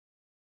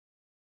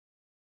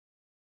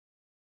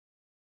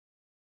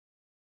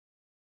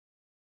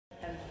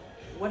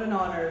What an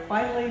honor,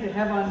 finally, to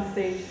have on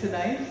stage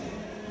tonight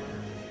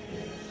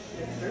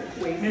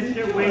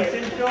Mr.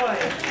 Wayson Choy.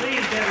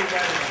 Please,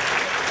 everybody.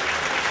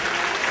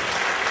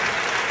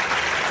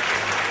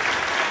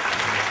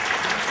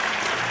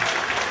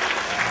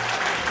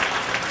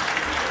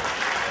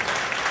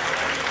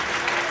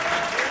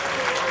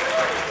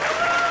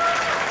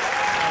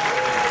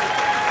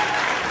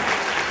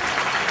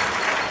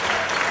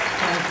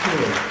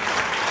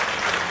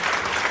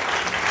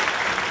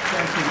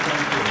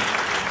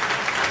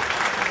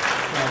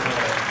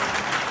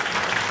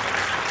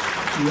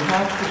 You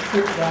have to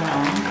sit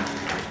down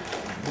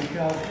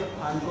because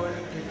I'm going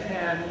to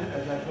pretend,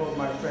 as I told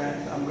my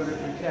friends, I'm going to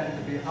pretend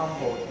to be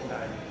humble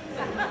tonight.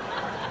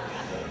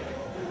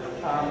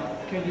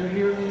 Can you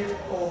hear me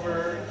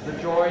over the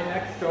joy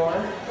next door?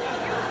 Is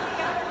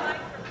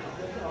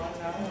this on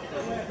now?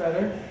 Is this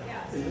better?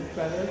 Is this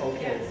better?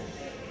 Okay.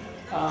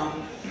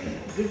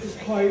 This is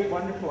quite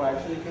wonderful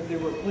actually because they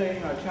were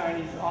playing a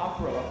Chinese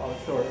opera of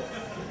sorts.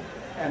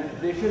 And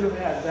they should have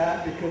had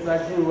that because I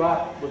grew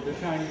up with the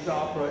Chinese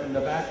opera in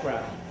the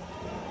background.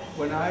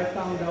 When I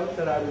found out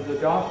that I was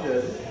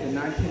adopted in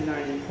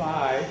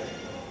 1995,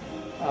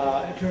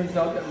 it turns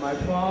out that my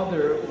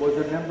father was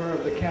a member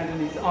of the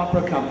Cantonese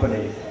Opera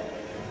Company.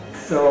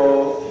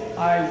 So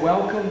I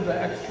welcome the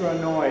extra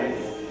noise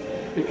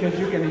because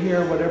you can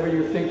hear whatever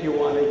you think you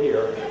want to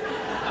hear.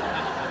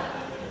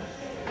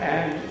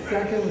 And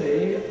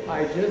secondly,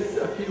 I just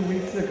a few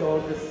weeks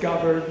ago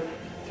discovered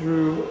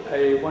through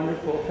a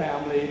wonderful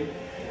family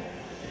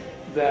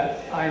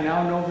that I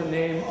now know the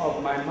name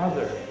of my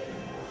mother.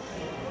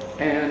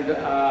 And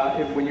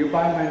when you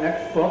buy my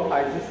next book,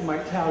 I just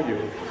might tell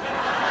you.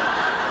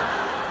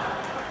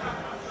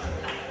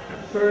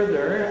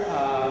 Further,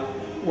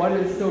 what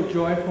is so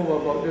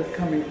joyful about this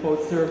coming full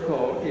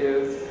circle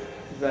is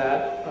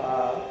that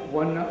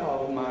one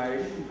of my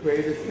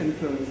greatest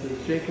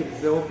influences, Jacob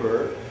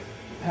Zilber,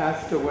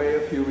 passed away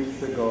a few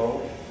weeks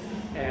ago.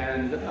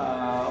 And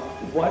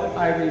what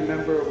I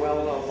remember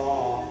well of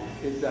all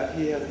is that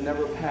he has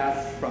never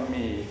passed from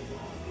me.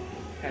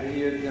 And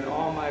he is in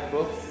all my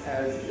books,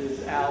 as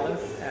is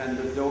Alice and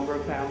the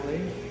Zilber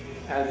family,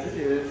 as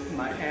is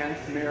my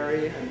aunts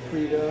Mary and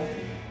Frida.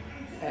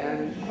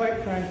 And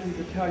quite frankly,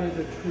 to tell you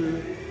the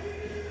truth,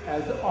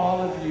 as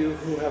all of you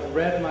who have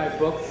read my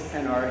books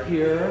and are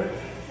here,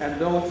 and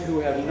those who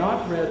have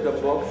not read the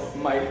books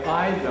might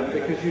buy them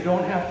because you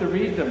don't have to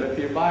read them if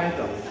you buy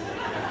them.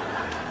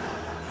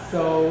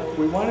 So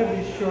we want to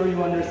be sure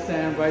you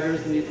understand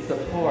writers need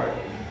support.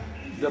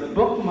 The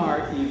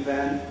Bookmark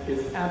event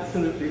is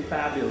absolutely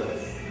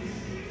fabulous.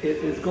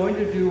 It is going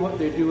to do what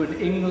they do in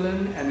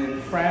England and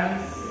in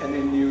France and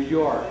in New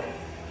York.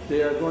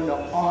 They are going to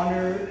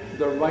honor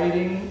the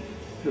writing,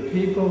 the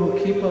people who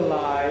keep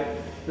alive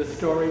the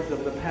stories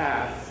of the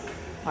past.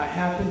 I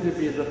happen to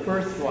be the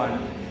first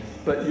one,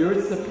 but your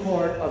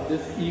support of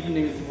this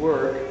evening's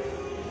work,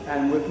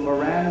 and with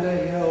Miranda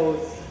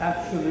Hill's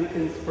absolute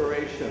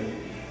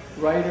inspiration,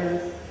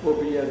 writers will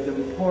be as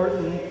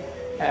important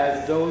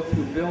as those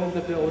who build the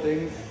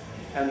buildings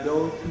and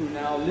those who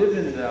now live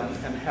in them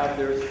and have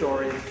their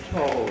stories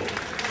told.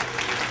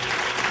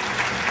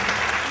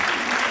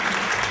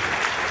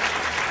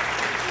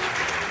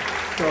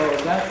 So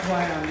that's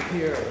why I'm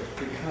here,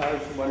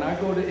 because when I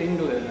go to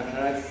England and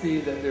I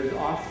see that there's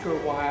Oscar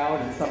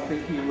Wilde and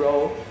something he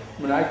wrote,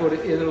 when I go to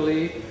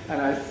Italy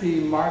and I see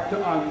marked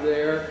on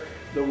there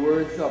the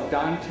words of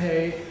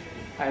Dante,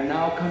 I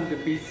now come to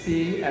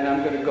BC and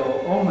I'm going to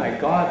go, oh my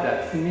God,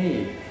 that's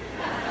me.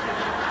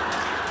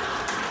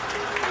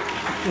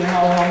 See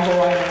how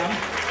humble I am?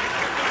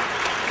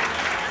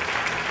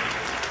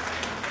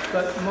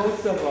 But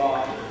most of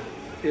all,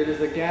 it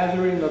is a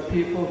gathering of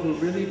people who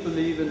really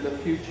believe in the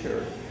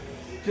future.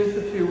 Just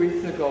a few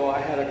weeks ago, I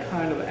had a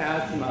kind of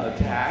asthma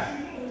attack.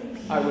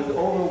 I was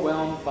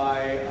overwhelmed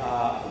by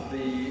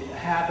the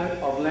habit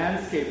of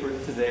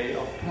landscapers today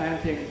of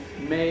planting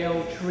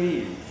male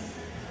trees.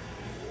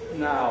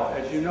 Now,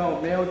 as you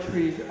know, male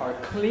trees are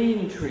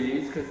clean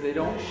trees because they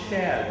don't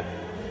shed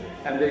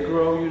and they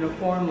grow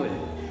uniformly.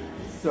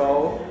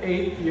 So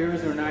 8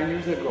 years or 9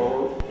 years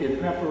ago, in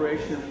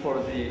preparation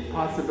for the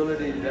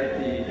possibility that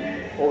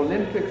the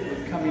Olympics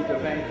was coming to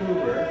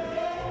Vancouver,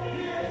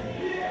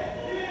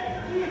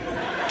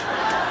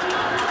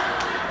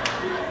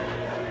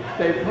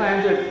 they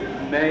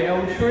planted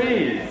male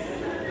trees.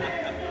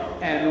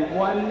 And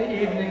one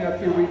evening a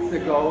few weeks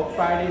ago,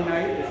 Friday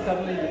night,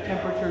 suddenly the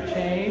temperature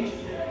changed.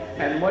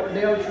 And what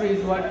male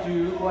trees, what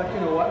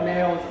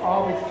males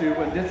always do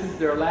when this is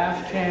their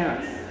last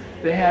chance,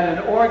 they had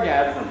an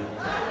orgasm.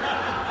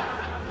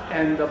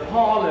 And the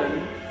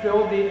pollen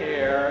filled the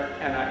air,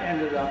 and I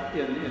ended up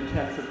in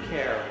intensive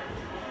care.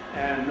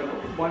 And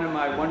one of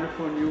my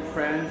wonderful new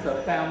friends,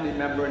 a family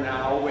member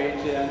now, weighed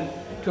in,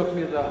 took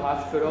me to the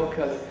hospital,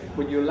 because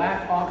when you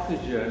lack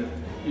oxygen,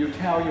 you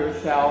tell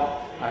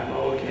yourself, I'm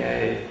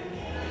okay.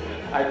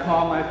 I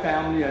call my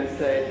family and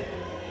say,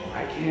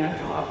 I can't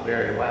talk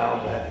very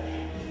well, but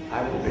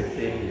I will be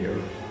seeing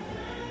you,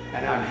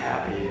 and I'm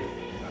happy.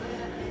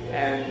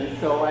 And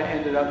so I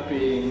ended up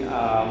being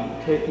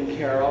taken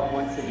care of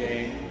once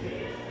again.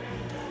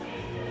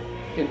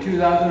 In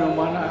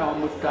 2001, I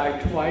almost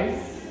died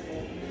twice.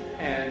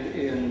 And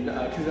in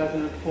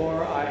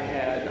 2004, I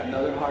had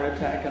another heart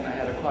attack and I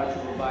had a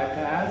quadruple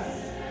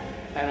bypass.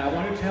 And I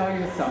want to tell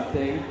you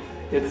something.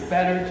 It's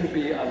better to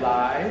be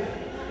alive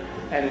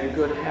and in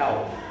good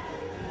health.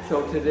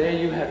 So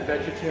today you had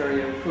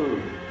vegetarian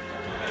food.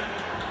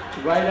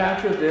 Right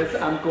after this,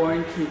 I'm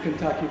going to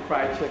Kentucky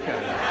Fried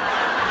Chicken.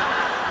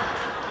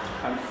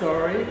 I'm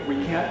sorry,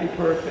 we can't be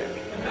perfect.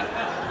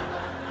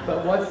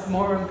 But what's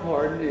more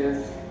important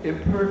is,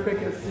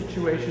 imperfect as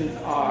situations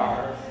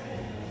are,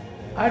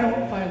 I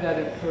don't find that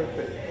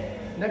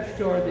imperfect. Next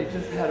door, they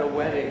just had a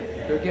wedding.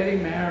 They're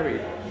getting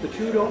married. The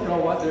two don't know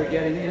what they're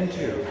getting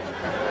into.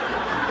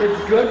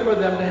 It's good for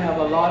them to have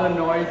a lot of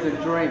noise and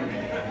drink.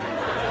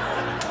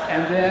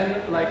 And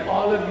then, like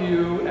all of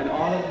you and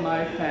all of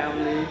my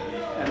family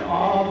and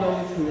all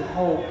those who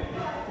hope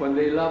when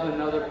they love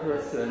another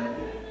person,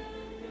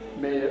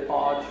 may it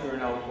all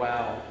turn out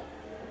well.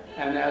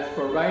 And as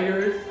for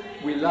writers,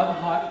 we love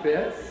hot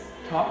bits.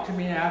 Talk to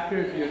me after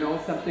if you know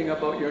something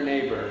about your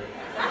neighbor.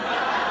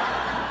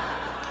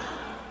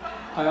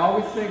 I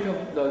always think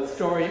of the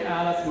story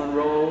Alice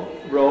Munro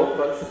wrote,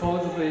 but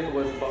supposedly it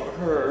was about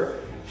her.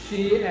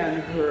 She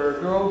and her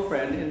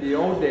girlfriend in the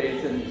old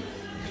days in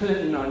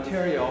Clinton,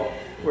 Ontario,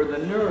 were the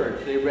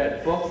nerds. They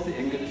read books, the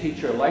English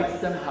teacher likes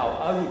them, how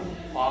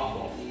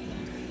awful.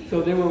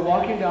 So they were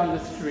walking down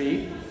the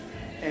street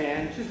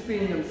and just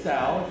being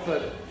themselves,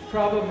 but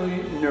probably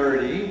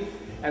nerdy.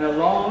 And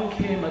along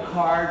came a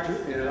car,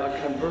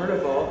 a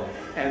convertible,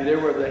 and there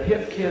were the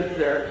hip kids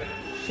there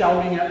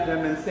shouting at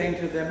them and saying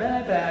to them,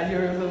 "Bah, bah,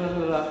 you're blah,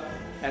 blah, blah."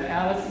 And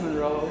Alice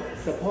Munro,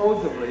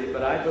 supposedly,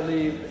 but I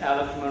believe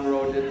Alice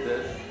Munro did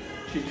this,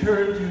 she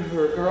turned to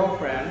her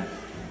girlfriend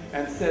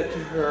and said to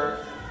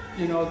her,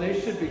 "You know,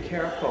 they should be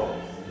careful.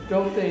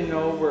 Don't they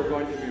know we're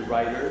going to be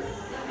writers?"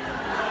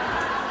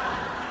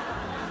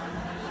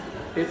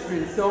 It's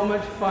been so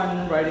much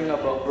fun writing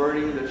about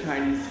burning the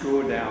Chinese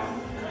school down.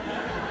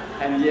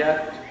 And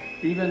yet,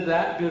 even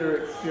that bitter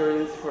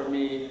experience for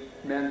me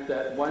meant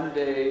that one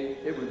day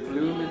it would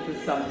bloom into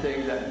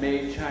something that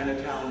made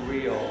Chinatown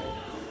real.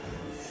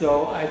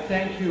 So I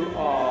thank you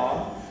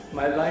all.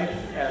 My life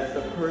as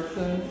a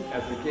person,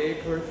 as a gay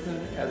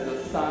person, as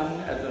a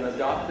son, as an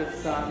adopted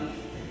son,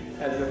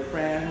 as a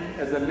friend,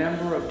 as a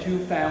member of two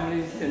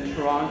families in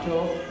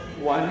Toronto,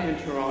 one in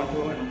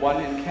Toronto and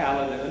one in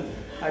Caledon.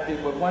 I've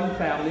been with one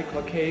family,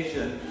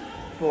 Caucasian,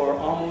 for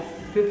almost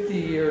 50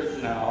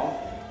 years now,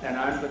 and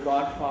I'm the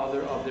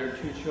godfather of their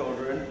two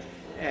children.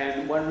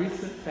 And one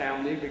recent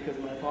family, because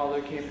my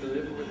father came to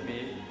live with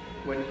me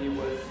when he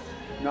was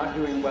not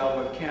doing well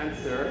with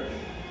cancer,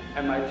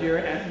 and my dear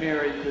Aunt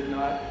Mary could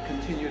not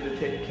continue to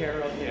take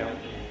care of him.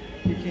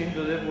 He came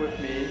to live with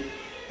me,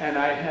 and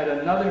I had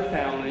another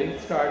family,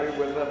 started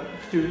with a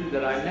student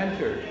that I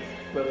mentored,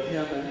 with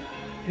him and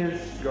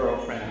his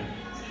girlfriend.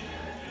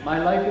 My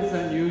life is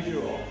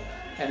unusual,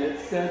 and it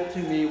said to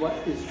me what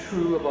is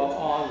true about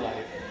all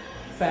life.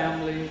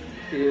 Family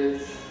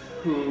is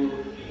who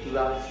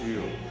loves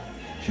you.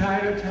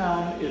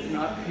 Chinatown is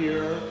not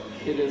pure,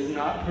 it is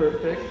not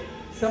perfect.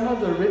 Some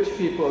of the rich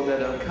people that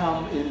have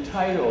come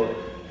entitled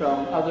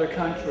from other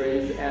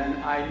countries,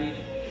 and I need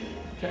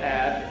to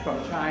add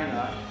from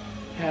China,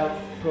 have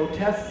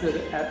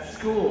protested at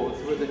schools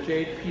where the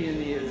Jade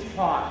Peony is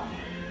taught.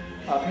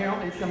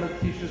 Apparently some of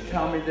the teachers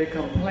tell me they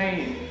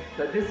complain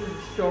that this is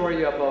a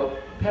story about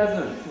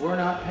peasants. We're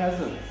not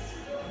peasants.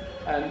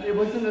 And it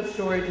wasn't a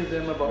story to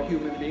them about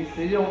human beings.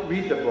 They don't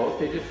read the book,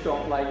 they just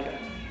don't like it.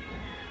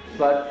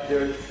 But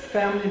their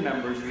family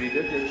members read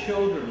it, their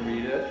children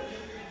read it,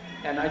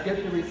 and I get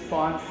the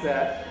response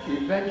that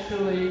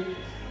eventually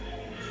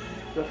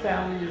the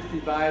family is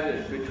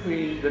divided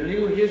between the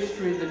new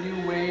history, the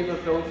new wave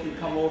of those who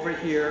come over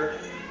here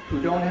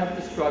who don't have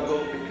to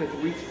struggle because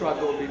we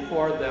struggled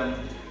before them,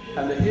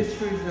 and the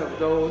histories of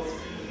those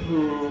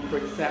who, for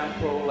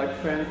example, like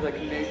friends like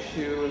Nate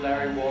Shu,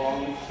 Larry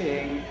Wong,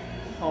 King,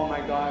 oh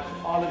my gosh,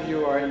 all of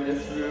you are in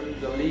this room,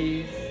 the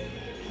Lees.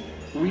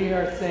 We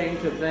are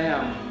saying to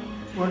them,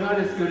 we're not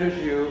as good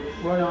as you,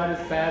 we're not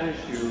as bad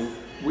as you,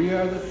 we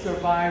are the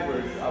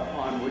survivors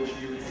upon which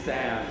you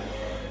stand,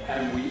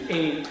 and we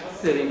ain't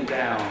sitting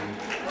down.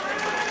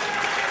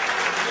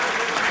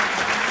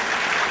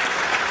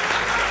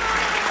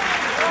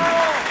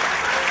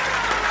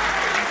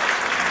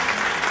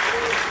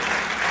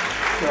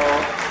 So,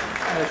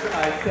 as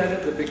I said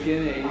at the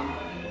beginning,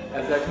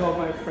 as I told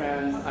my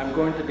friends, I'm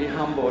going to be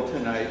humble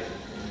tonight,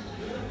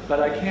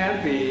 but I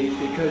can't be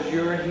because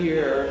you're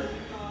here,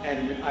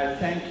 and I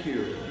thank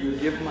you. You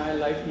give my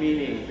life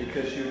meaning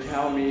because you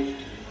tell me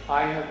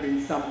I have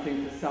been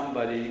something to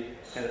somebody,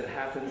 and it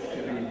happens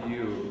to be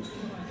you.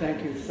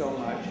 Thank you so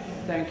much.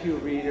 Thank you,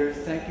 readers.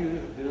 Thank you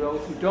to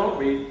those who don't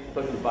read,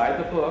 but who buy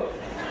the book.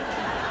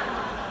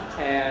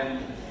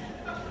 And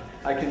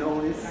I can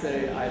only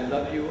say I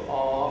love you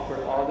all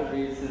for all the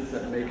reasons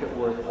that make it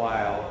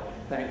worthwhile.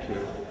 Thank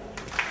you.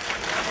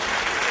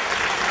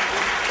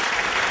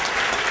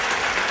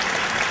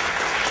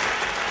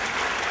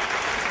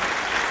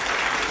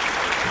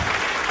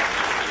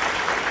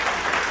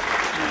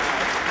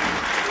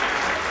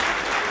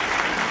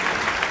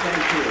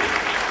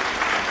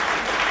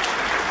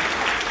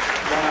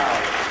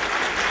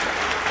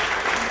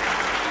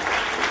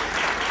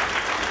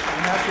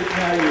 to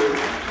tell you,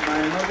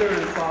 my mother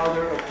and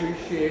father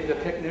appreciate the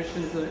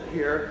technicians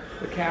here,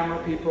 the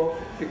camera people,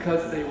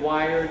 because they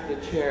wired the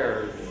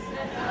chairs.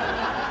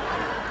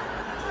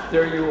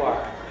 There you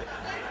are.